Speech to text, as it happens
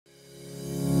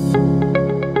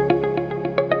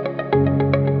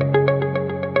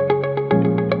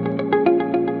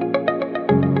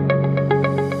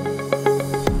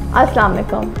Assalamu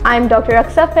alaikum. I am Dr.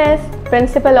 Aksa Faiz,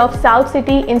 Principal of South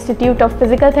City Institute of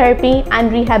Physical Therapy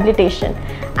and Rehabilitation,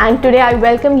 and today I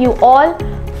welcome you all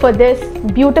for this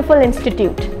beautiful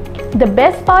institute. The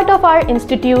best part of our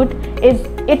institute is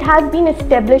it has been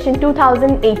established in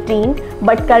 2018,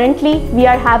 but currently we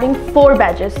are having 4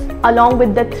 batches along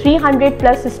with the 300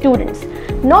 plus students.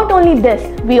 Not only this,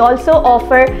 we also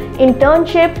offer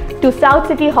internship to South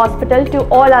City Hospital to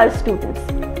all our students.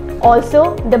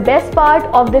 Also, the best part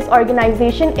of this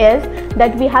organization is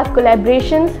that we have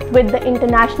collaborations with the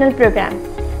international program.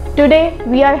 Today,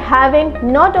 we are having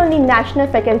not only national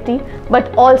faculty, but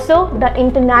also the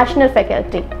international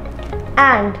faculty.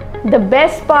 And the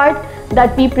best part,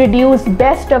 that we produce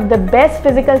best of the best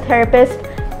physical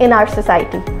therapists in our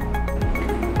society.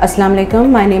 Assalamu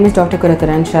alaikum. My name is Dr.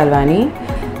 Kurataran Shalwani.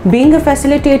 Being a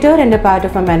facilitator and a part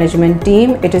of a management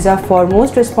team, it is our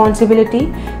foremost responsibility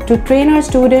to train our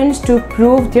students to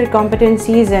prove their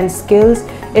competencies and skills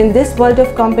in this world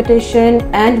of competition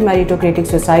and meritocratic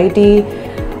society.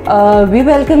 We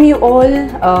welcome you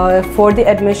all for the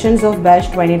admissions of batch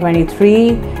 2023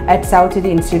 at South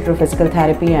City Institute of Physical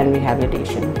Therapy and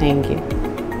Rehabilitation. Thank you.